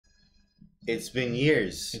It's been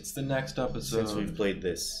years It's the next episode. since we've played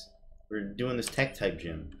this. We're doing this tech type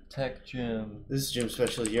gym. Tech gym. This is gym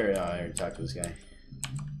specialty area. Oh, I already talked to this guy.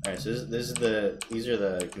 Alright, so these are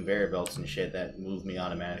the conveyor belts and shit that move me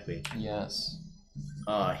automatically. Yes.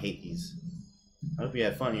 Oh, I hate these. I hope you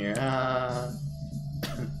have fun here.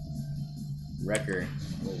 Wrecker.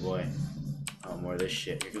 Oh boy. Oh, more of this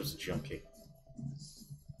shit. Here goes the jump kick.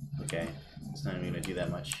 Okay. It's not even gonna do that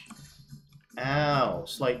much. Ow!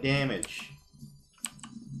 Slight damage.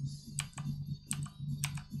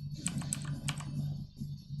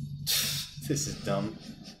 This is dumb.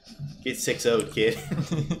 Get 6-0'd, kid.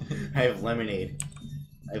 I have lemonade.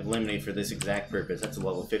 I have lemonade for this exact purpose. That's a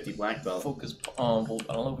level 50 black belt. Focus. Well,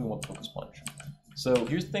 I don't know if we want focus punch. So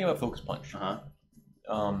here's the thing about focus punch. Uh-huh.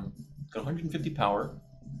 Got 150 power.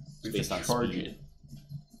 We Based just on charge speed.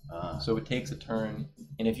 it. So it takes a turn,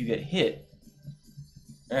 and if you get hit,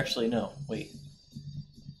 actually no, wait.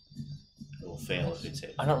 It will fail if it's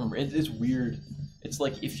hit. I don't remember. It's weird. It's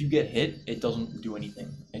like if you get hit, it doesn't do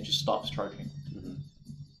anything. It just stops charging. Mhm.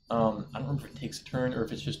 I don't remember if it takes a turn or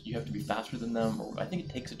if it's just you have to be faster than them. Or I think it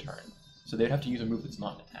takes a turn. So they'd have to use a move that's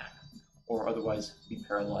not an attack, or otherwise be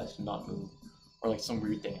paralyzed and not move, or like some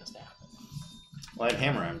weird thing has to happen. Well, I'd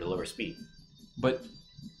hammer him to lower speed. But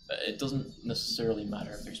it doesn't necessarily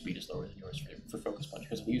matter if their speed is lower than yours for focus punch,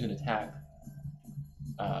 because if they use an attack,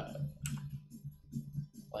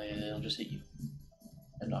 it'll just hit you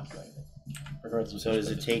and knock you out of it, regardless of. So does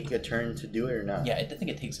it take a turn to do it or not? Yeah, I think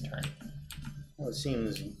it takes a turn. Well, it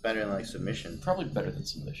seems better than like submission. Probably better than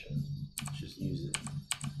submission. Just use it.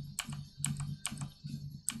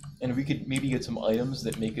 And we could maybe get some items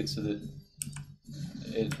that make it so that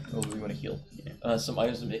it. Oh, we want to heal. Yeah. Some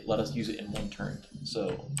items that let us use it in one turn.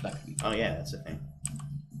 So that could be. Oh yeah, that's a thing.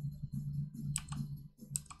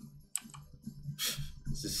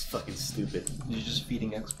 This is fucking stupid. You're just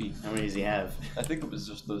feeding XP. How many does he have? I think it was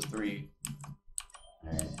just those 3.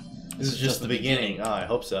 Alright. This is just the beginning. Oh, I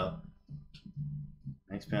hope so.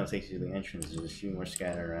 Next panel takes you to the entrance. There's a few more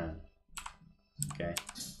scattered around. Okay.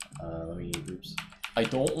 Let me. Oops. I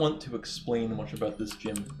don't want to explain much about this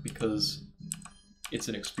gym because it's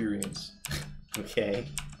an experience. Okay.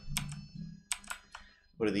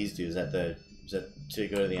 What do these do? Is that to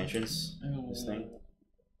go to the entrance? This thing?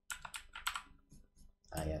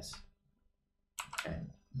 Ah, yes. Okay.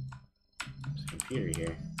 There's a computer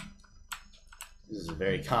here. This is a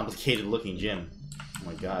very complicated looking gym. Oh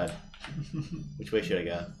my god. Which way should I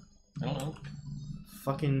go? I don't know.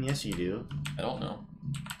 Fucking yes you do. I don't know.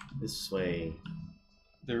 This way.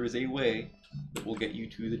 There is a way that will get you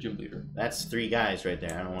to the gym leader. That's 3 guys right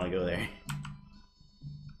there. I don't want to go there.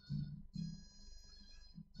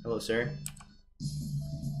 Hello, sir.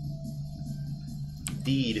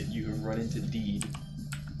 Deed. You have run into Deed.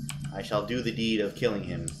 I shall do the deed of killing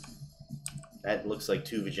him. That looks like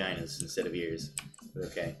 2 vaginas instead of ears. But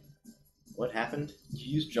okay. What happened?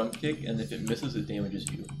 You use jump kick, and if it misses, it damages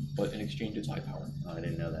you. But in exchange, it's high power. Oh, I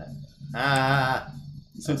didn't know that. Ah!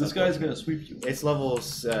 So this guy's gonna sweep you. It's level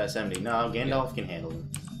 70. No, Gandalf can handle him.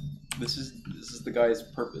 This is the guy's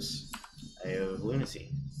purpose. I have lunacy.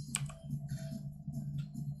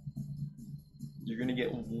 You're gonna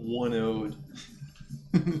get 1-0'd.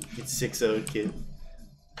 It's 6-0'd, kid.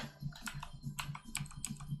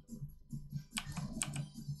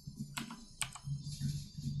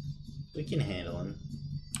 We can handle him.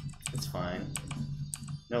 It's fine.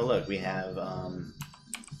 No, look, we have,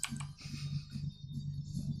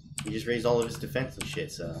 he just raised all of his defense and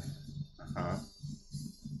shit, so... Uh-huh.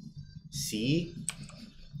 See?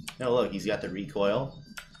 No, look, he's got the recoil.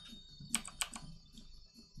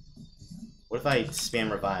 What if I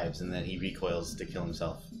spam revives and then he recoils to kill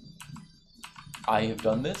himself? I have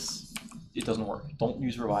done this. It doesn't work. Don't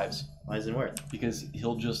use revives. Why doesn't it work? Because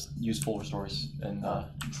he'll just use full restores and Well,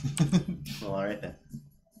 alright then.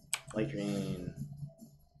 Light drain.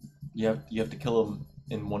 you have to kill him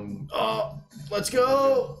in one. Oh, let's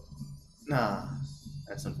go! Nah,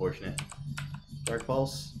 that's unfortunate. Dark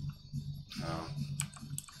Pulse? Oh,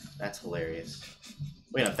 that's hilarious.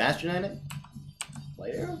 Wait, I'm faster than it?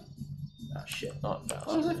 Light arrow? Oh shit. Not fast.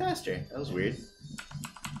 Oh, was I faster? That was weird.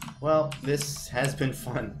 Well, this has been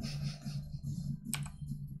fun.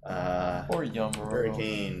 Poor Yumro.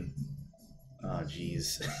 Hurricane. Oh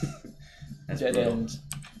jeez. That's Dead brutal. end.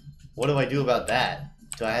 What do I do about that?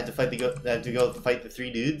 Do I have to fight go fight the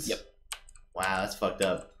 3 dudes? Yep. Wow, that's fucked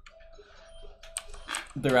up.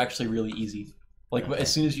 They're actually really easy. Like, Okay.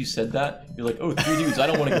 as soon as you said that, you're like, oh, 3 dudes, I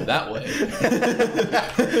don't want to go that way.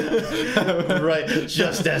 Right,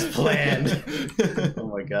 just as planned. Oh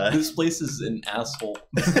my god. This place is an asshole.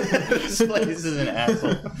 This place is an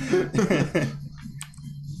asshole.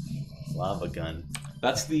 Lava gun.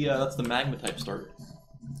 That's the magma type starter.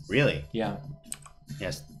 Really? Yeah.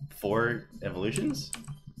 Yes. 4 evolutions?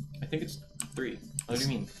 I think it's 3. What do you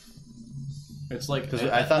mean? It's like Because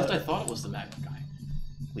I thought thought it was the magma guy.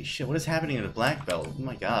 Holy shit! What is happening in a black belt? Oh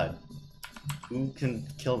my god! Who can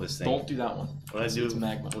kill this thing? Don't do that one. What do I do? It's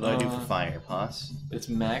magma. What do I do for fire? Pause. It's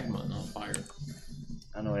magma, not fire.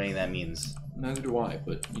 I don't know what any of that means. Neither do I,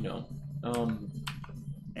 but you know.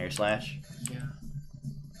 Air slash? Yeah.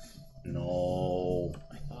 No.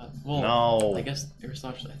 I thought. Well, no. I guess air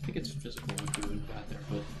slash. I think it's physical would be really bad there,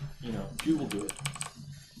 but you know, Jew will do it.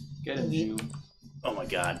 Get him, Jew. Oh my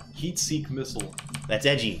god. Heat seek missile. That's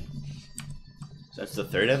edgy. So that's the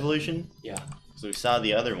 3rd evolution? Yeah. So we saw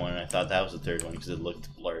the other one, and I thought that was the 3rd one because it looked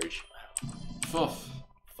large. Fuff.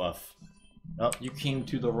 Fuff. Oh. You came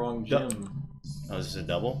to the wrong gym. Oh, is this a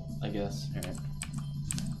double? I guess. Alright.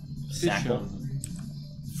 Fishum.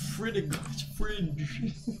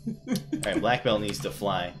 Fridge. Alright, black belt needs to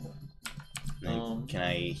fly. Then can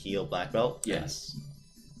I heal black belt? Yes.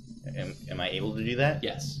 Am I able to do that?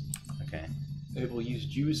 Yes. Okay. It will use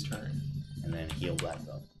Jew's turn. And then heal black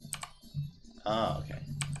belt. Oh, okay.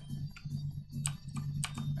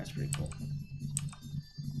 That's pretty cool.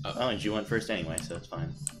 Oh, and Jew went first anyway, so that's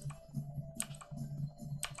fine.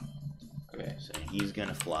 Okay. So he's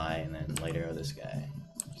gonna fly, and then later this guy.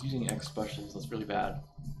 He's using X specials. That's really bad.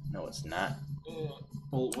 No, it's not.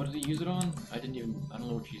 Well, what did he use it on? I don't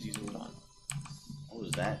know what she's using it on. What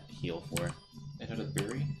was that heal for? It had a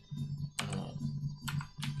berry? I don't know.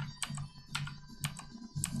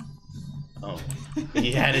 Oh.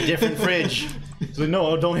 He had a different fridge. So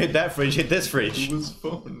no, don't hit that fridge, hit this fridge. Who was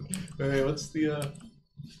phone? Wait, what's the,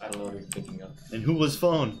 I don't know what you're thinking of. And who was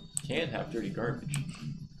phone? Can't have dirty garbage.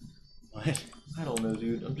 What? I don't know,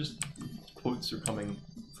 dude. I'm just... Quotes are coming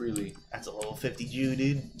freely. That's a level 50 Jew,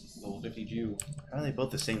 dude. Level 50 Jew. How are they both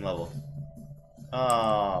the same level?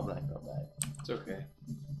 Oh, black belt bad. It's okay.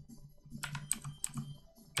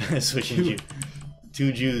 Switching Jew.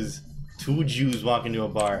 Two Jews walk into a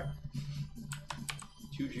bar.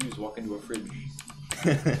 2 Jews walk into a fridge.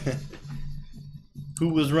 Who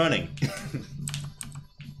was running?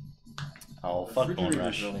 Oh, fuck Bone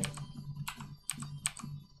Rush. Running.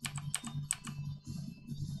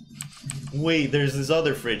 Wait, there's this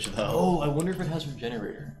other fridge though. Oh, I wonder if it has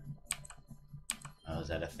regenerator. Oh, is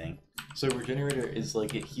that a thing? So regenerator is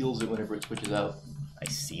like it heals it whenever it switches out. I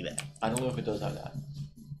see that. I don't know if it does have that.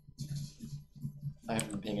 I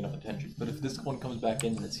haven't been paying enough attention. But if this one comes back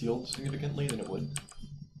in and it's healed significantly, then it would.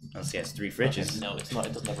 Unless he has 3 fridges. Okay, no, it's not.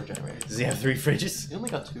 It doesn't have regenerator. Does he have 3 fridges? He only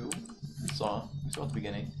got 2. We saw at the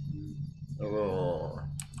beginning. Oh.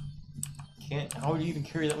 Can't. How would you even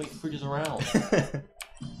carry that many fridges around?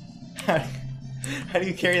 How do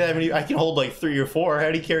you carry that many? I can hold like 3 or 4.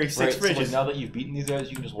 How do you carry 6 fridges? So like now that you've beaten these guys,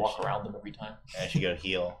 you can just walk around them every time. I should go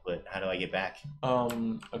heal, but how do I get back?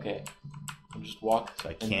 Okay. You just walk. So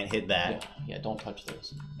I can't hit that. Yeah, don't touch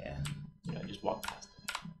those. Yeah. Yeah, just walk past them.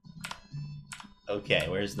 Okay,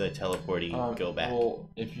 where's the teleporty go back? Well,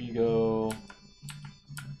 if you go...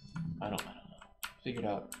 I don't know. Figure it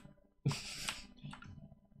out.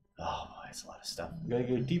 Oh boy, it's a lot of stuff. You gotta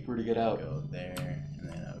go deeper to get out. Go there, and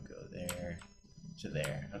then I'll go there to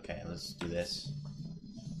there. Okay, let's do this.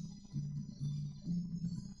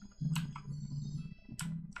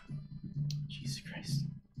 Jesus Christ.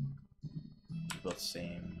 They're both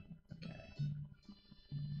same. Okay.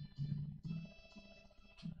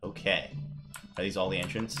 Okay. Are these all the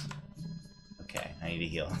entrance? Okay, I need to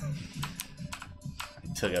heal.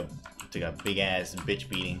 I took a big ass bitch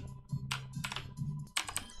beating.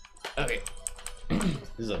 Okay.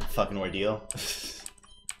 This is a fucking ordeal.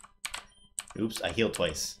 Oops, I healed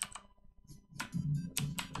twice.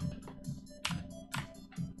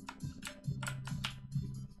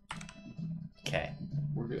 Okay.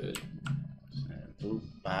 We're good. Boop,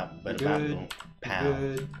 bop, bada, You're bop, good. boom, pow. You're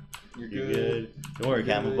good. You're good. Don't worry,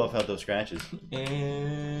 Cam, we'll good. buff out those scratches.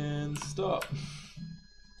 And stop.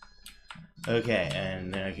 Okay,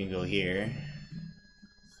 and then I can go here.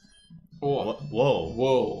 Oh. Whoa.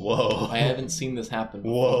 Whoa. Whoa. I haven't seen this happen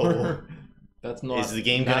before. Whoa. That's not. Is the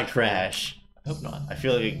game gonna natural. crash? I hope not. I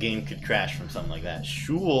feel like a game could crash from something like that.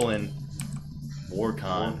 Shul and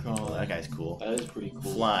Warcon. Warcon. Oh, that guy's cool. That is pretty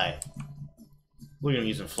cool. Fly. Look at him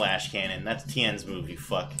using flash cannon. That's Tien's move, you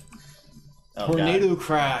fuck. Oh, Tornado God.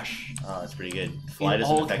 crash. Oh, that's pretty good. Fly In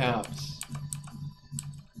doesn't all affect him. caps.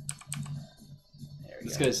 There we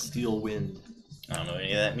This go. guy's steel wind. I don't know what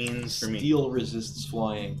any of that means for me. Steel resists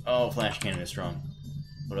flying. Oh, flash cannon is strong.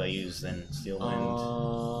 What do I use then? Steel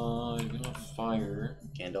wind? You know, fire.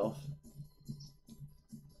 Gandalf?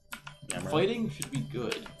 Gamera? Fighting should be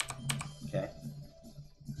good. Okay.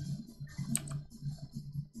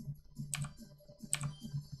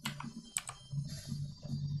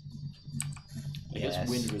 Yes.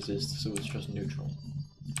 wind resist, so it's just neutral.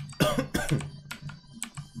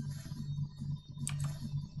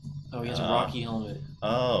 Oh, he has a rocky helmet.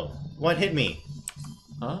 Oh, what hit me?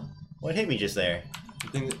 Huh? What hit me just there? The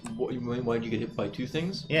thing that, why did you get hit by two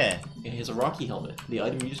things? Yeah. Yeah, he has a rocky helmet. The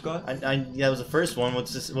item you just got? That was the first one. What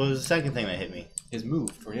was the second thing that hit me? His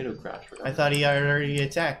move, Tornado Crash. I thought he had already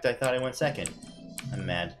attacked. I thought I went second. I'm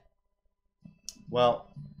mad.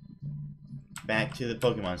 Well, back to the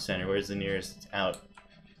Pokemon Center. Where's the nearest out?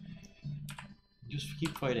 Just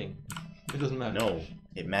keep fighting. It doesn't matter. No,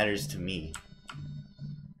 it matters to me.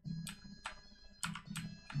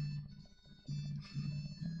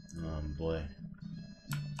 Oh boy.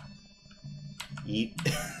 Eat.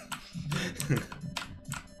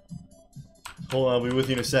 Hold on, I'll be with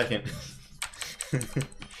you in a second.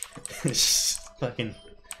 Just fucking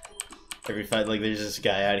every fight, like there's this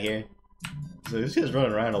guy out here. So this guy's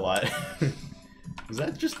running around a lot. Is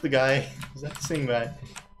that just the guy? Is that the same guy?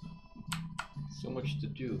 So much to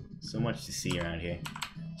do. So much to see around here.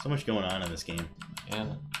 So much going on in this game.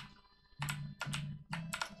 Yeah.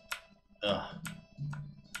 Ugh.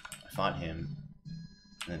 I fought him.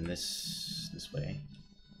 And then this way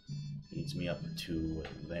leads me up to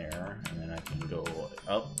there, and then I can go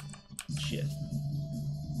up. Shit.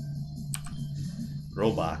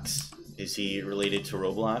 Roblox. Is he related to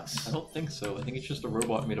Roblox? I don't think so. I think it's just a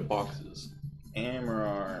robot made of boxes. Hammer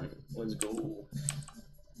arm. Let's go.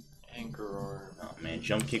 Anchor arm. Oh man,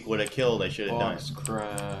 jump kick would have killed. I should have done. Box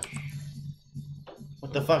crash.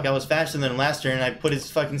 What the fuck? I was faster than him last turn and I put his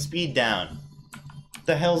fucking speed down. What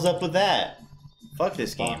the hell's up with that? Fuck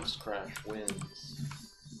this game. Box crash wins.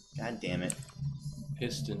 God damn it.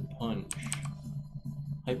 Piston punch.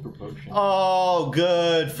 Hyper potion. Oh,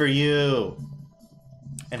 good for you.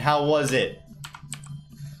 And how was it?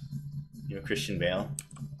 You know Christian Bale?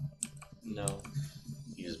 No.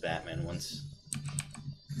 He was Batman once.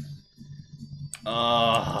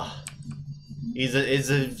 Oh,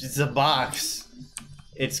 it's a box.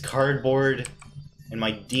 It's cardboard, and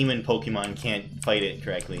my demon Pokemon can't fight it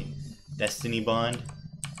correctly. Destiny Bond.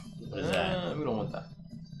 What is that? We don't want that.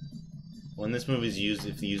 When this move is used,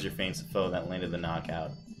 if the user faints a foe that landed the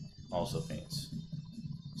knockout, also faints.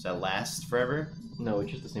 Does that last forever? No,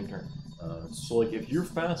 it's just the same turn. So like if you're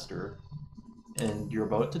faster and you're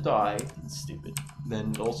about to die, It's stupid.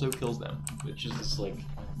 then it also kills them, which is just like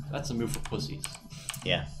that's a move for pussies.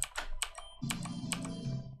 Yeah.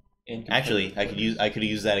 And Actually, I could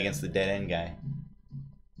use that against the dead end guy.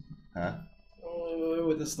 Huh?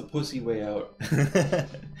 Oh, that's the pussy way out.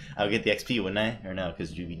 I would get the XP, wouldn't I? Or no,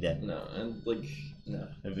 because you'd be dead. No, and like no.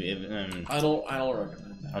 I I don't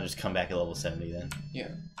recommend that. I'll just come back at level 70 then. Yeah.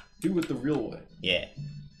 Do it the real way. Yeah.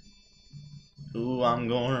 Ooh, I'm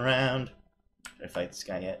going around. Should I fight this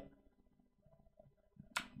guy yet?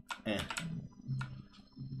 Eh.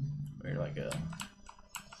 Where do I go?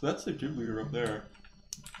 So that's the gym leader up there.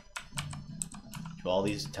 Do all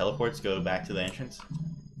these teleports go back to the entrance?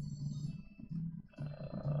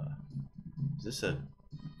 Is this a...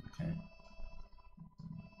 Okay.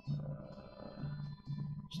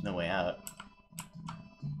 There's no way out.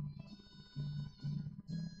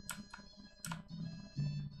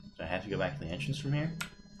 Do I have to go back to the entrance from here?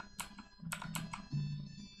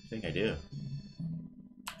 I think I do.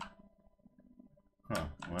 Huh,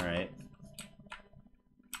 alright.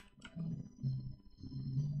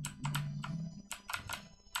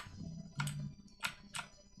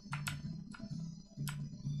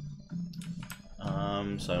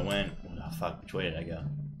 So I went, oh fuck, which way did I go?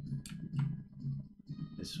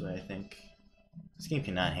 This way, I think. This game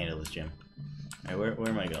cannot handle this gym. Alright, where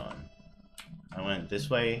am I going? I went this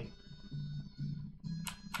way.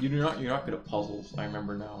 You're not good at puzzles, I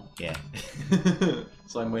remember now. Yeah.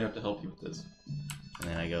 So I might have to help you with this. And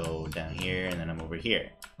then I go down here, and then I'm over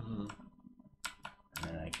here. Mm-hmm.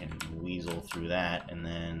 And then I can weasel through that, and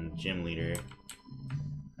then gym leader,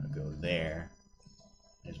 I'll go there.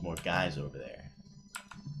 There's more guys over there.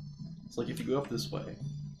 It's like if you go up this way,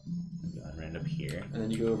 I'll end up here. and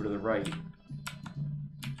then you go over to the right.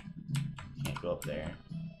 Can't go up there.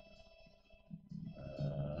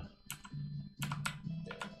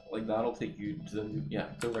 Like that'll take you to the new, yeah,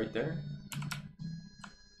 go right there.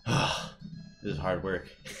 This is hard work.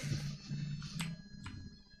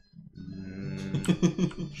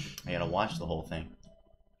 I gotta watch the whole thing.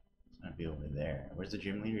 It's gonna be over there. Where's the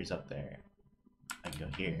gym leader? He's up there. I can go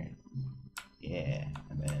here. Yeah,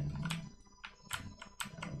 and then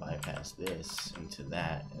I'll bypass this into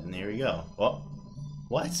that, and there we go. Oh,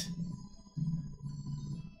 what?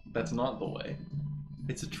 That's not the way.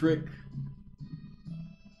 It's a trick.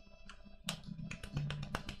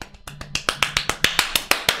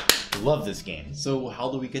 Love this game. So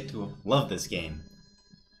how do we get to him? Love this game.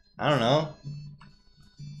 I don't know.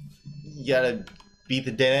 You gotta beat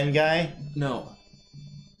the dead end guy? No.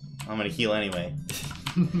 I'm gonna heal anyway.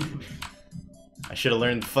 I should have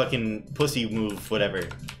learned the fucking pussy move, whatever.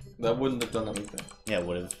 That wouldn't have done anything. Yeah, it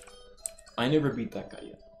would have. I never beat that guy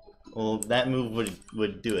yet. Well, that move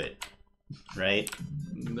would do it, right?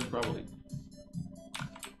 Then probably. It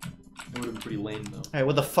would have been pretty lame though. Alright,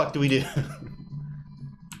 what the fuck do we do?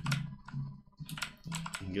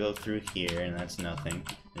 Go through here, and that's nothing.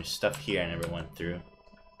 There's stuff here I never went through.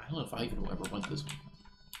 I don't know if I even ever went this way.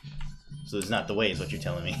 So it's not the way, is what you're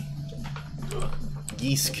telling me.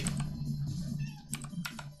 Geesk.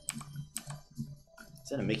 Is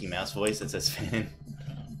that a Mickey Mouse voice that says Fannin?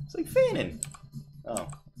 It's like Fannin. Oh.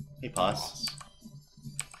 Hey, Poss.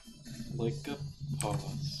 Like a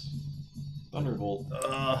Poss. Thunderbolt.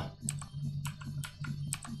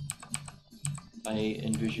 I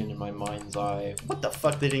envision in my mind's eye What the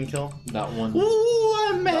fuck they didn't kill? that one. Ooh,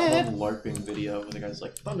 I'm mad! That one LARPing video where the guy's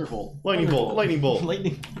like, Thunderbolt. Lightning bolt, lightning bolt.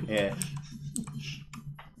 Lightning. Yeah.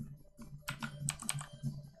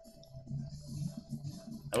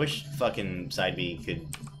 I wish fucking side B could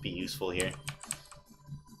be useful here.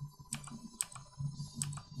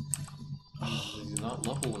 He's not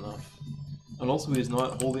level enough. And also he's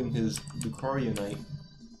not holding his Lucario Knight.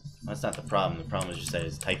 That's not the problem. The problem is just that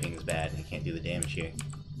his typing is bad and he can't do the damage here.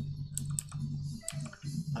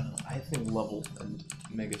 I don't know. I think level and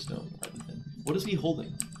Mega Stone are the thing. What is he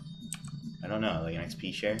holding? I don't know, like an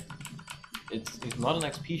XP share? It's not an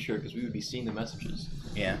XP share because we would be seeing the messages.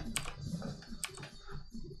 Yeah.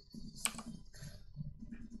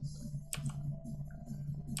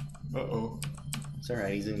 Uh-oh. It's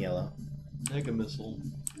alright, he's in yellow. Mega Missile.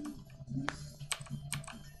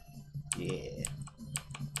 Yeah.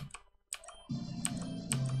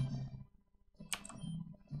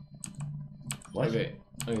 What?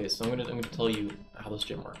 Okay, so I'm gonna tell you how this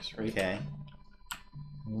gym works, right? Okay.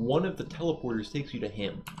 One of the teleporters takes you to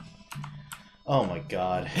him. Oh my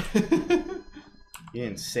god. You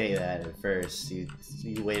didn't say that at first. You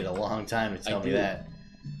waited a long time to tell me that.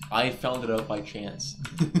 I found it out by chance.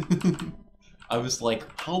 I was like,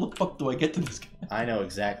 how the fuck do I get to this guy? I know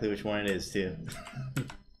exactly which one it is, too.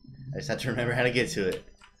 I just have to remember how to get to it.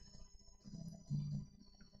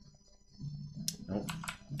 Nope.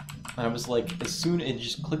 And I was like, as soon it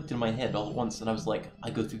just clicked in my head all at once, and I was like, I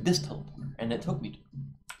go through this teleporter, and it took me to.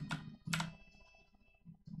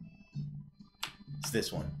 It's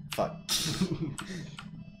this one. Fuck.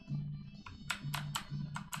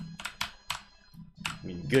 I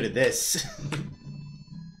mean, good at this.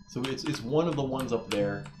 So it's one of the ones up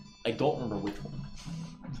there. I don't remember which one.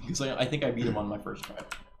 Because I think I beat him on my first try.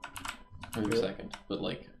 Or your second, but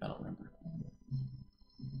like, I don't remember.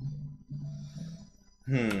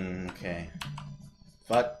 Okay.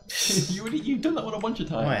 Fuck. You've done that one a bunch of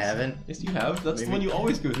times. No, I haven't. Yes, you have. That's Maybe, the one you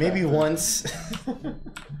always go through. Maybe once.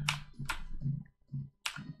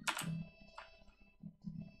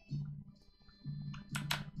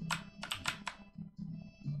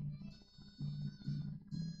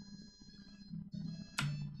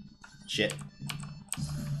 Shit.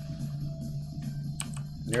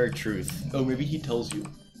 Nerd truth. Oh, maybe he tells you.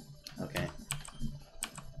 Okay.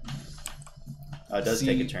 Oh, it does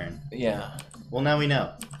take a turn. Yeah. Well, now we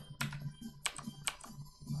know.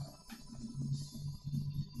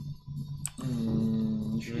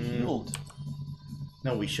 You should have healed.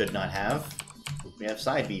 No, we should not have. We have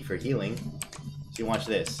side B for healing. See, watch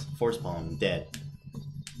this. Force palm, dead.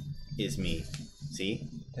 Is me. See?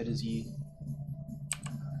 That is ye.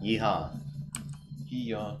 Yeehaw.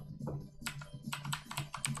 Yeehaw.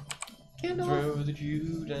 Candle. Throw the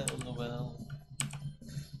Jew down the well.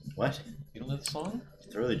 What? You don't know the song?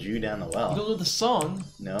 Throw the Jew down the You well. don't know the song?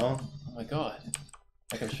 No. Oh my god.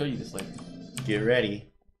 I gotta show you this later. Get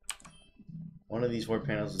ready. One of these warp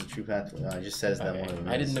panels is a true path. Oh, it just says that one of them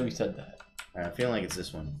I didn't is. know he said that. Alright, I'm feeling like it's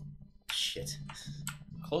this one. Shit.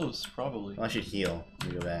 Close, probably. Well, I should heal. Let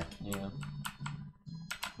me go back. Yeah.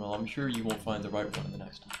 Well, I'm sure you won't find the right one in the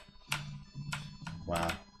next time.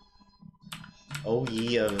 Wow. Oh,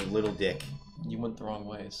 ye of little dick. You went the wrong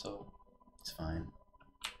way, so... It's fine.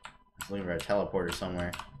 Let's look for a teleporter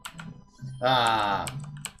somewhere. Ah!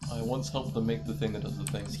 I once helped them make the thing that does the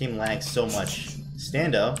thing. This game lags so much.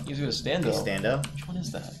 Stando. He's gonna stand Hey, up. Stando. Which one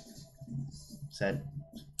is that? Is that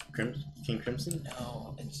King Crimson?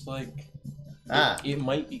 No, it's like... Ah! It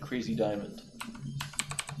might be Crazy Diamond.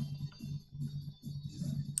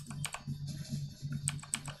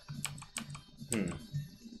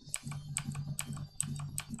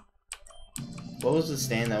 What was the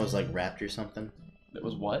stand that was like wrapped or something? That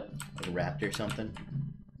was what? Like wrapped or something?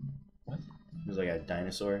 was like a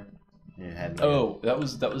dinosaur. And it had like Oh, that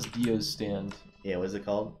was Dio's stand yeah, what's it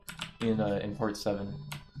called? in part 7.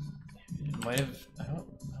 It might have. I don't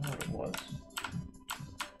know what it was.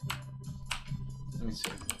 Let me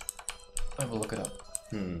see. I will look it up.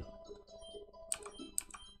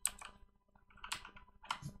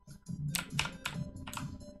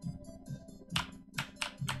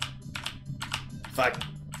 Fuck.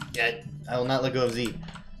 Yeah, I will not let go of Z.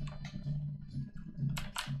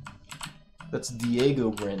 That's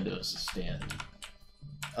Diego Brando's stand.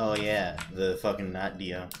 Oh yeah, the fucking not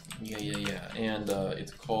Dio. Yeah. And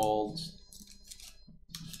it's called.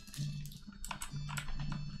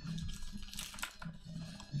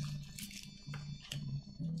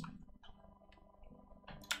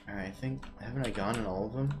 Alright, I think haven't I gone in all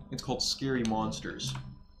of them? It's called Scary Monsters.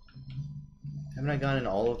 Haven't I gone in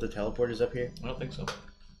all of the teleporters up here? I don't think so.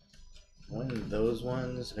 I went in those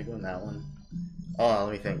ones. Did I go in that one? Oh,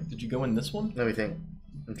 let me think. Did you go in this one? Let me think.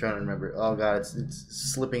 I'm trying to remember. Oh god, it's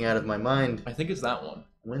slipping out of my mind. I think it's that one.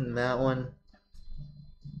 Went in that one.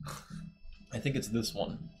 I think it's this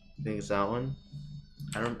one. I think it's that one.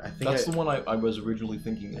 I think that's the one I was originally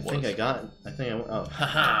thinking it was. I think I went. Oh,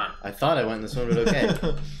 Haha. I thought I went in this one, but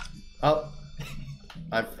okay. Oh,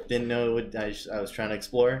 I didn't know what I was trying to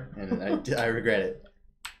explore, and I regret it.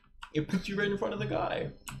 It puts you right in front of the guy.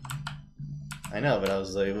 I know, but I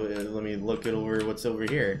was like, let me look it over what's over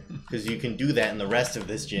here, because you can do that in the rest of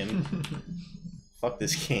this gym. Fuck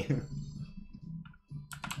this game.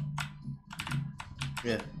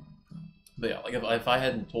 Yeah. But yeah, like if I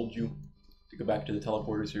hadn't told you to go back to the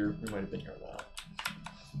teleporters here, we might have been here a while.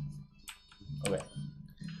 Okay.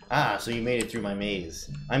 Ah, so you made it through my maze.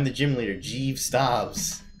 I'm the gym leader, Jeeves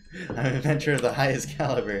Stobbs. I'm an adventurer of the highest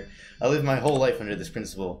caliber. I live my whole life under this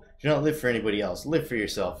principle. Do not live for anybody else. Live for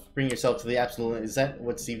yourself. Bring yourself to the absolute... Is that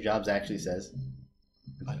what Steve Jobs actually says?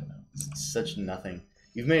 I don't know. It's such nothing.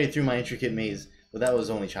 You've made it through my intricate maze, but that was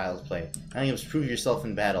only child's play. Now you must prove yourself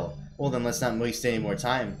in battle. Well then, let's not waste any more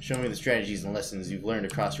time. Show me the strategies and lessons you've learned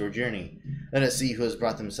across your journey. Let us see who has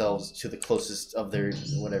brought themselves to the closest of their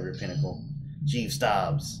whatever pinnacle. Jeeves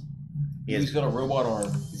Stobbs. He's got a robot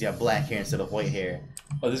arm. He's got black hair instead of white hair.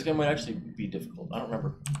 Oh, this guy might actually be difficult. I don't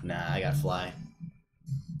remember. Nah, I got fly.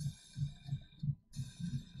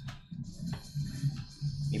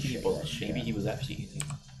 Maybe he wasn't. Maybe he was actually easy.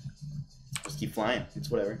 Just keep flying. It's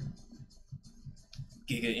whatever.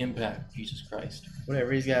 Giga Impact. Jesus Christ.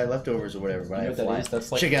 Whatever. He's got leftovers or whatever. But You know I what have fly. that is?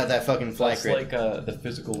 That's like, check out that fucking fly that's crit. like the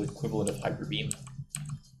physical equivalent of Hyper Beam.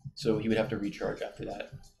 So he would have to recharge after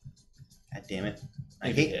that. God damn it.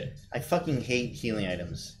 I I fucking hate healing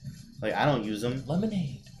items. Like, I don't use them.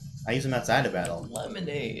 Lemonade. I use them outside of battle.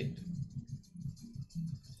 Lemonade.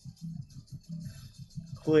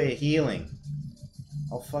 Quit healing.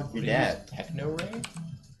 I'll fuck your dad. Techno Ray?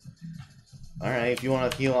 Alright, if you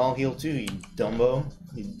want to heal, I'll heal too, you dumbo.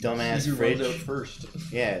 You dumbass Who fridge. runs out first?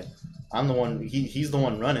 Yeah. I'm the one, he's the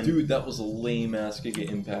one running. Dude, that was a lame ass Giga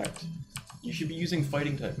Impact. You should be using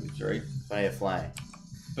fighting type moves, right? But I have fly.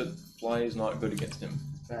 But Fly is not good against him.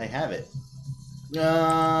 But I have it. You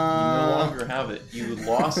no longer have it. You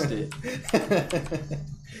lost it.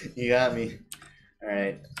 You got me.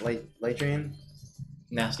 Alright, light drain?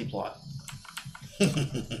 Nasty plot.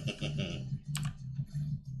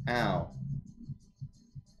 Ow.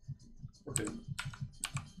 We're good.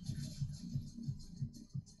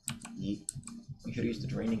 Yeet. You should use the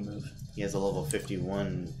draining move. He has a level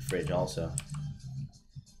 51 fridge also.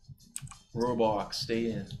 Roblox,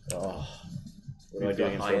 stay in. Oh. What do I do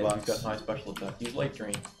against Roblox? We've got high special attack. Use light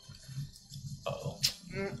drain. Uh-oh.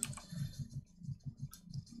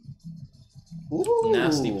 Ooh.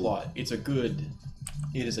 Nasty plot. It's a good.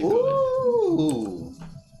 It is a good. Ooh.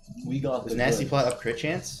 We got Does the nasty good. plot up crit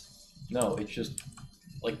chance? No, it's just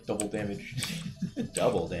like double damage.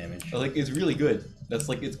 Double damage. Like it's really good. That's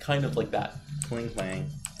like it's kind of like that. Cling clang.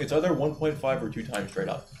 It's either 1.5 or 2 times straight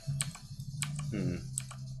up. Hmm.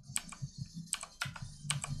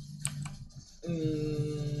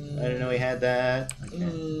 I I didn't know he had that. Okay.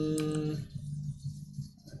 You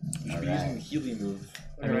should be using the healing move.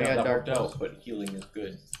 I Whatever, mean, I got that dark worked pulse. out, but healing is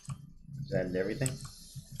good. Is that everything?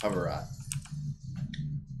 Hover rot.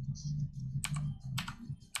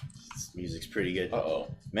 This music's pretty good.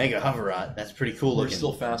 Uh-oh. Mega hover rot. That's pretty cool We're looking.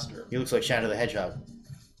 still faster. He looks like Shadow the Hedgehog.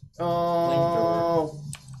 Oh.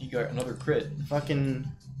 You got another crit. Fucking.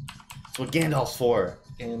 That's what Gandalf's for.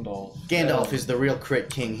 Gandalf. Gandalf is the real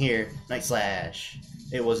crit king here. Night Slash.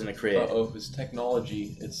 It wasn't a crit. Uh-oh, his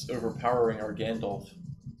technology. It's overpowering our Gandalf.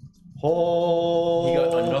 Oh. He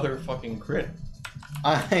got another fucking crit.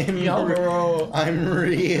 I'm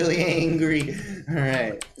really angry.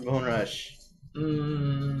 Alright, Bone Rush.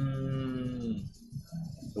 Mmm.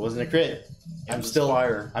 It wasn't a crit. I'm still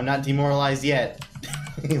fire. I'm not demoralized yet.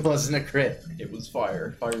 It wasn't a crit. It was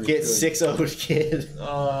fire. Fire is Get good. 6-0'd, kid.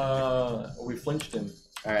 We flinched him.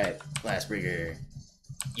 Alright, Blastbreaker.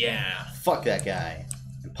 Yeah. Fuck that guy.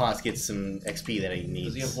 And Potts gets some XP that he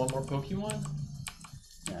needs. Does he have one more Pokemon?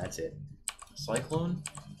 No, that's it. Cyclone?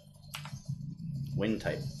 Wind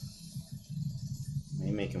type.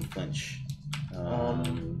 May make him flinch.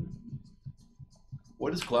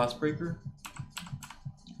 What is Glassbreaker?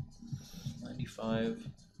 95.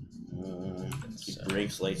 He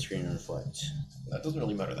breaks light screen and reflect. That doesn't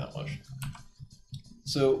really matter that much.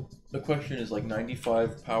 So the question is like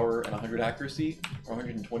 95 power and 100 accuracy, or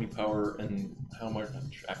 120 power and how much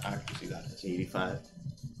accuracy that is? 85.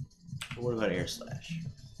 But what about air slash?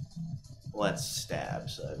 Well, that's stab,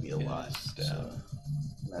 so that'd be a lot. Stab. So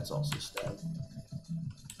that's also stab.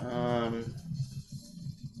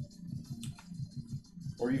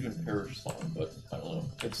 Or even Perish Song, but I don't know.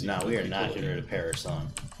 No, we are not getting rid of Perish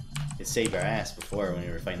Song. It saved our ass before when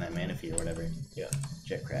we were fighting that Manaphy or whatever. Yeah.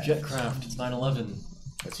 Jetcraft. Jetcraft, it's 9/11.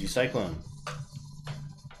 Let's use Cyclone.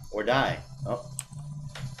 Or die. Oh.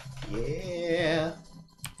 Yeah.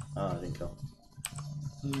 Oh, I didn't kill.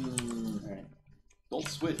 Alright. Don't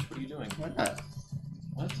switch, what are you doing? Why not?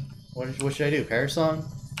 What? What should I do? Perish Song?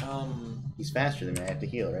 He's faster than me. I have to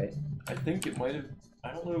heal, right? I think it might have.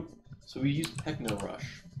 I don't know. So we used Techno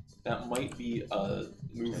Rush. That might be a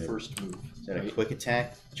first move. Is that a quick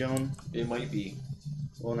attack, Joan? It might be.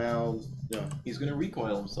 Well, now, no. He's gonna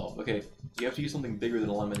recoil himself. Okay, you have to use something bigger than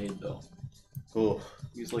a lemonade, though. Cool.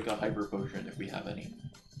 Use like a hyper potion if we have any.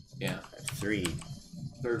 Yeah. I have 3.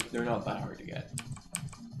 They're not that hard to get.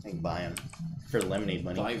 I can buy them for lemonade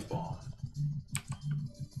money. Dive bomb.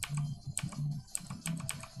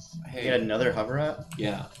 Hey. You got another hover up?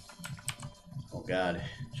 Yeah. Oh god.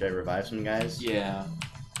 Should I revive some guys? Yeah.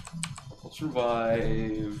 Let's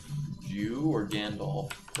revive you or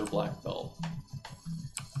Gandalf or Black Belt.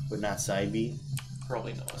 But not side B?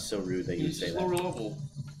 Probably not. So rude that you He's say just that. lower level.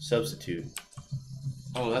 Substitute.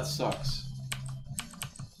 Oh, that sucks.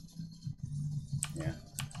 Yeah.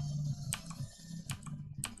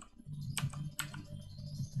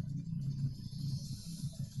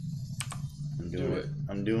 I'm doing it.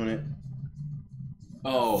 I'm doing it.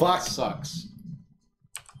 Oh, fuck! That sucks.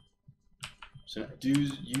 So,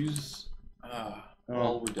 Use.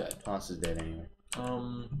 Well, we're dead. Toss is dead anyway.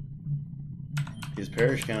 His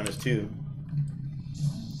parish count is 2.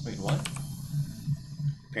 Wait, what?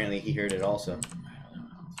 Apparently he heard it also.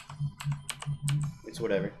 It's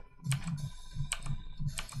whatever.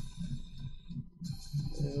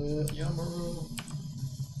 Yamaru.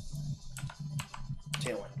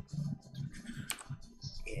 Tailwind.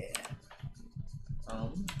 Yeah.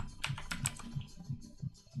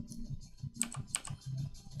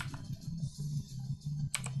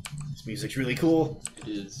 This music's really cool. It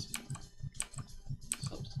is.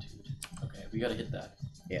 Substitute. Okay, we gotta hit that.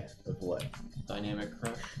 Yeah, with what? Dynamic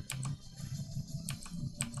Crush.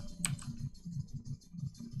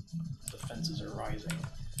 Defenses are rising.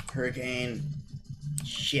 Hurricane.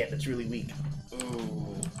 Shit, that's really weak.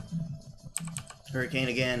 Ooh. Hurricane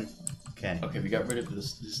again. Okay. Okay, we got rid of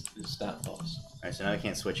this stat loss. Alright, so now I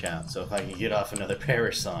can't switch out. So if I can get off another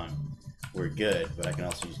Parish song, we're good, but I can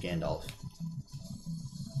also use Gandalf.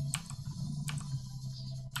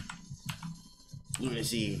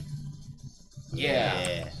 Lunacy.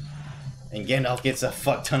 Yeah. And Gandalf gets a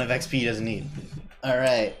fuck ton of XP he doesn't need.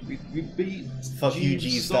 Alright. We beat. Fuck you,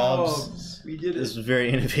 G-Stobbs. We did it. This was very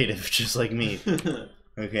innovative, just like me.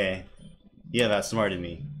 Okay. You have outsmarted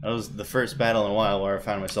me. That was the first battle in a while where I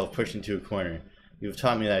found myself pushed into a corner. You have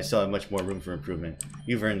taught me that I still have much more room for improvement.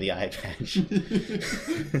 You've earned the eye badge.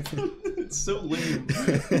 It's so lame.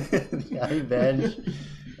 The eye badge.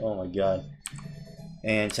 Oh my god.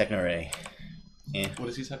 And Techno Ray. And what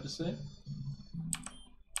does he have to say?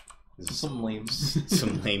 This is some lame.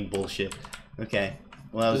 Some lame bullshit. Okay.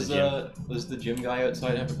 Well, that was the gym. Does the gym guy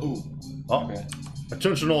outside have? Oh. Okay.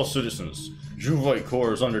 Attention all citizens. Juvite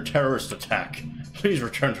Corps is under terrorist attack. Please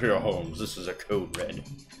return to your homes. This is a code red.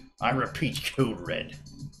 I repeat, code red.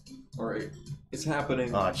 Alright. It's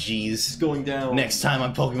happening. Aw, jeez. It's going down. Next time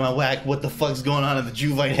on Pokemon WACK, what the fuck's going on at the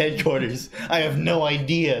Juvite headquarters? I have no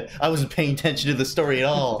idea. I wasn't paying attention to the story at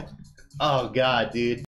all. Oh god, dude.